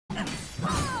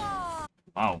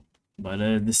Wow. But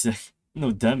this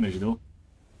no damage though.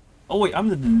 Oh wait, I'm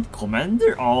the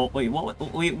commander? Oh wait,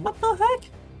 wait, what the heck?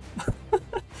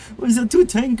 What is that two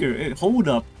tanker? Hey, hold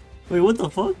up. Wait, what the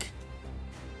fuck?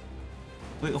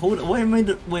 Wait, hold up. Why am I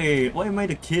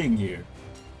the king here?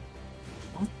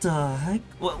 What the heck?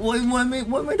 Why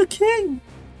am I the king?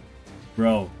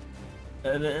 Bro,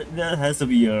 that has to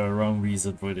be a wrong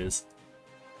reason for this.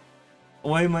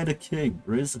 Why am I the king?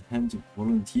 Raise a hand to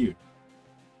volunteer.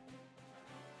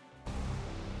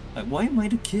 Why am I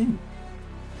the king?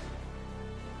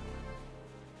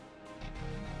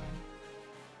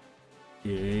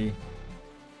 Okay.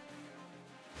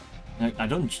 I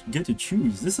don't get to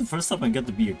choose. This is the first time I get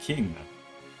to be a king, man.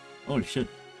 Holy shit.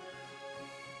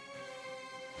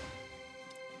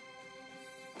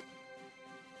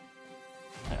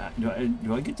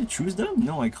 Do I get to choose them?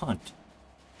 No, I can't.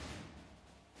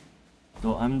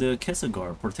 So I'm the castle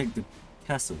guard, protect the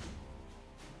castle.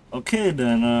 Okay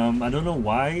then, I don't know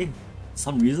why.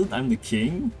 Some reason I'm the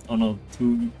king on a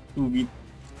 2v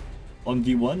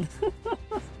 1v1.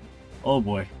 Oh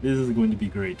boy, this is going to be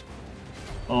great.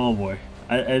 Oh boy,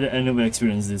 I never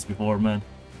experienced this before, man.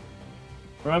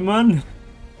 Alright, man.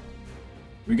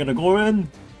 We're gonna go in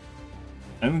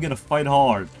and we're gonna fight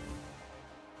hard.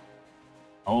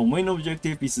 Our main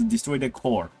objective is to destroy the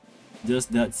core.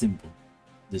 Just that simple.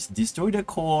 Just destroy the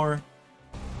core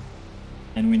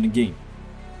and win the game.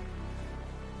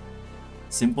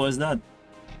 Simple as that.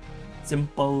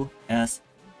 Simple as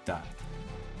that.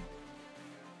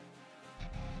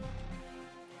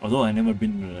 Although I never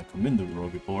been in a commander role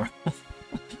before.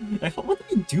 Like, what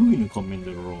do you do in a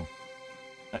commander role?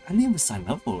 I never signed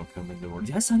up for a commander role.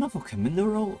 Did I sign up for a commander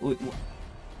role? Wait, what?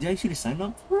 Did I actually sign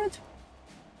up for it?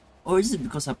 Or is it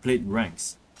because I played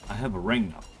ranks? I have a rank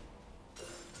now.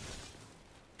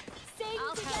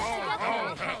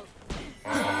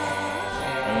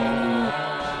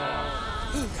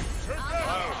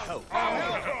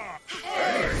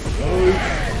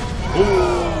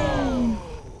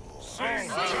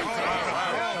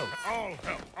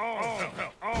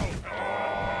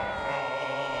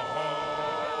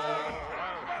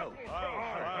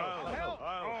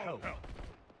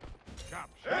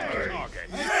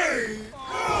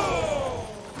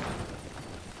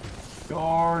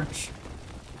 Charge!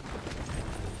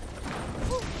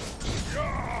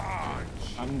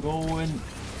 I'm going.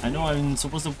 I know I'm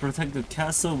supposed to protect the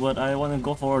castle, but I want to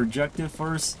go for our objective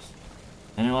first.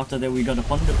 And then after that we got a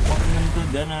fundamental,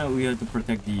 then we have to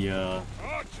protect the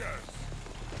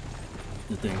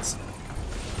things.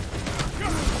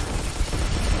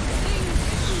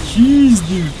 Jeez,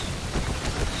 dude!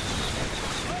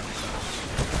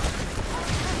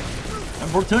 I'm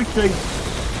protecting!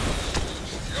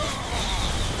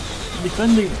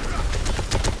 Defending!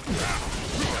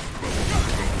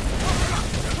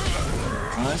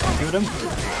 Nice, I killed him.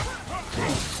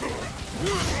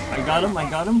 I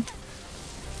got him.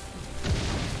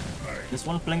 There's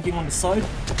one flanking on the side.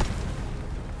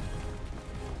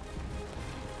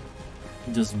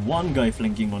 Just one guy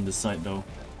flanking on the side though.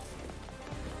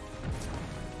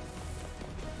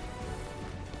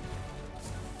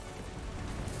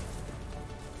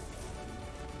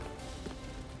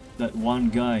 That one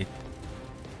guy.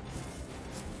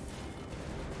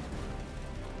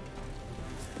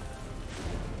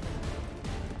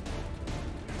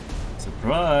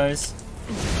 Surprise!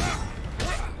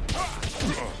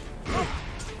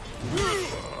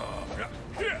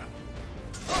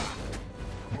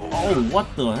 Oh, what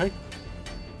the heck?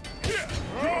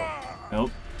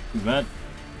 Nope, too bad.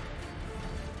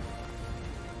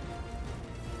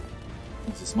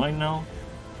 This is mine now.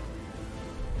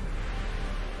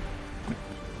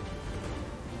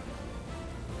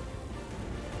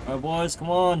 Alright boys, come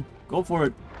on, go for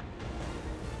it.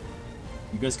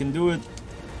 You guys can do it.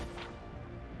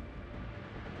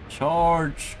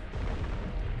 Charge!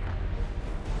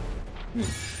 Wait.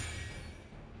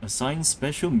 Assign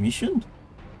special mission?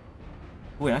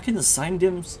 Wait, I can assign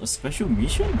them a special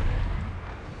mission?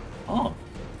 Oh,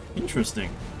 interesting.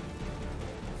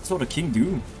 That's what a king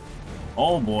do.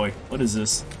 Oh boy, what is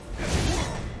this?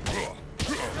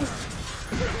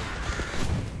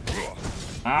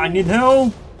 I need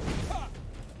help!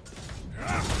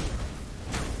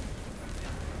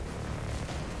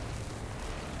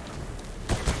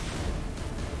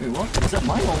 Wait, what? Is that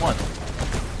mine or what?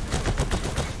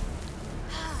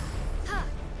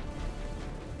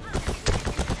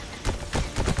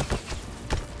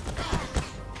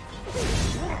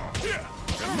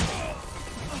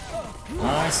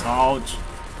 Nice, ouch.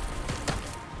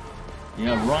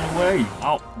 Yeah, run away.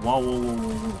 Ow. Wow, whoa, whoa,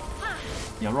 whoa, whoa.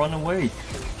 Yeah, run away.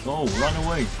 Go, run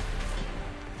away.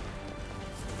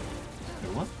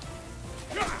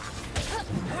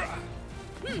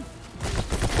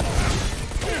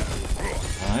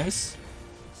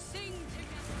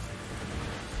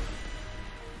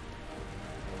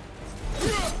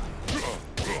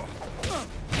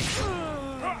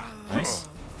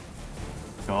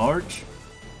 charge.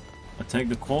 Attack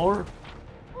the core.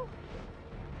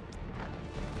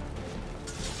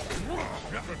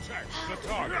 Protect the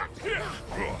target.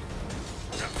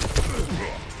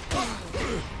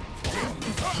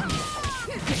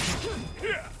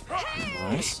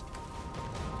 Nice.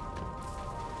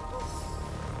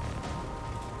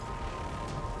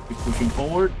 Keep pushing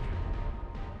forward.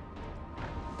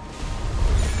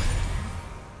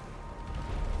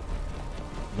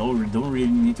 No, we don't really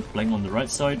need to flank on the right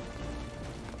side.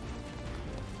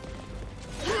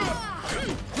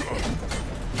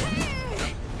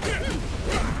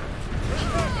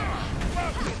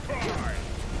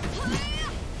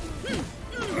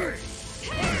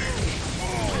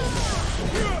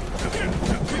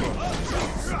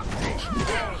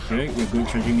 Okay, we're good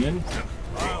charging in.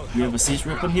 We have a siege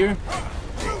weapon here.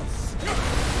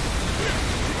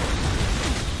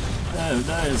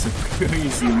 That is a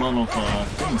crazy amount of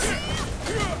things.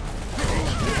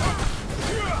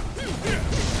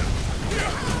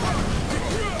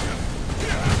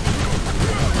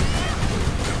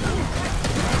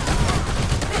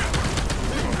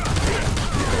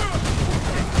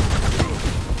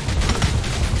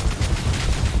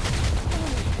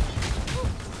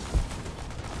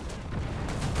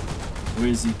 Where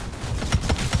is he?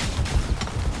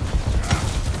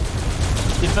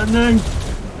 Defending!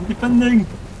 I'm defending!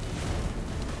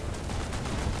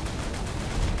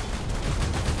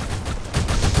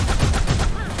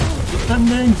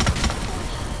 Defending!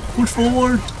 Push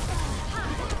forward!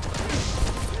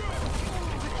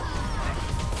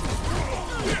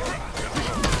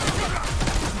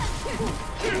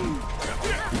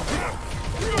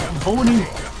 I'm holding!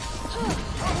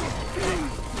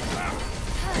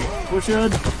 Push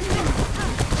it!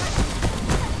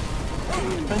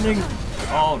 Defending!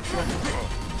 Oh shit!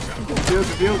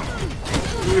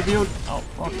 Rebuild! Oh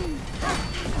fuck!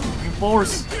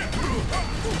 Reinforce!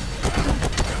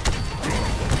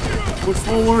 Push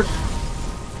forward!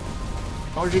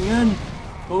 Charging in!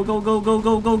 Go go go go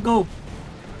go go go!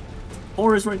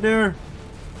 Forest right there!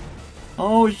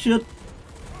 Oh shit!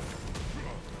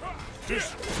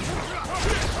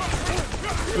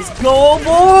 Let's go,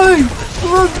 boy!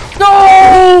 Let's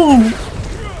go!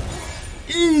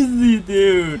 Easy,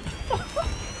 dude!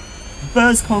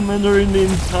 Best commander in the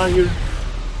entire...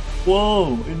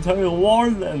 Whoa! Entire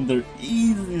Warlander!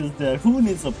 Easy as that! Who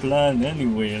needs a plan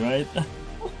anyway, right?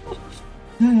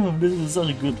 Damn, this is such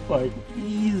a good fight.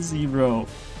 Easy, bro.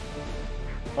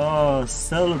 Oh,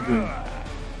 celebrate.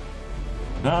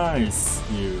 Nice,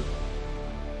 dude.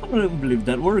 I don't believe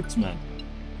that works, man.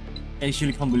 I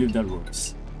actually can't believe that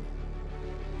works.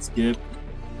 Skip.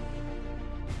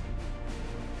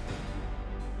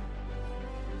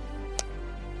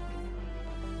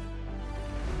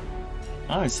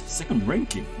 Nice, second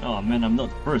ranking. Oh man, I'm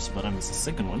not first, but I'm the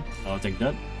second one. I'll take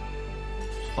that.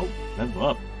 Oh, level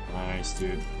up. Nice,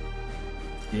 dude.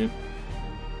 Skip.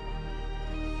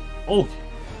 Oh!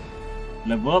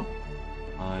 Level up.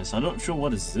 Nice, I'm not sure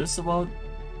what is this about.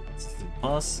 This is the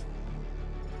pass.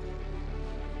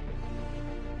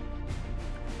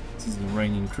 This is the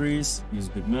rank increase. Use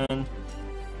good man.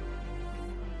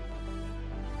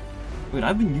 Wait,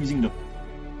 I've been using the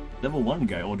level 1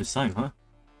 guy all this time, huh?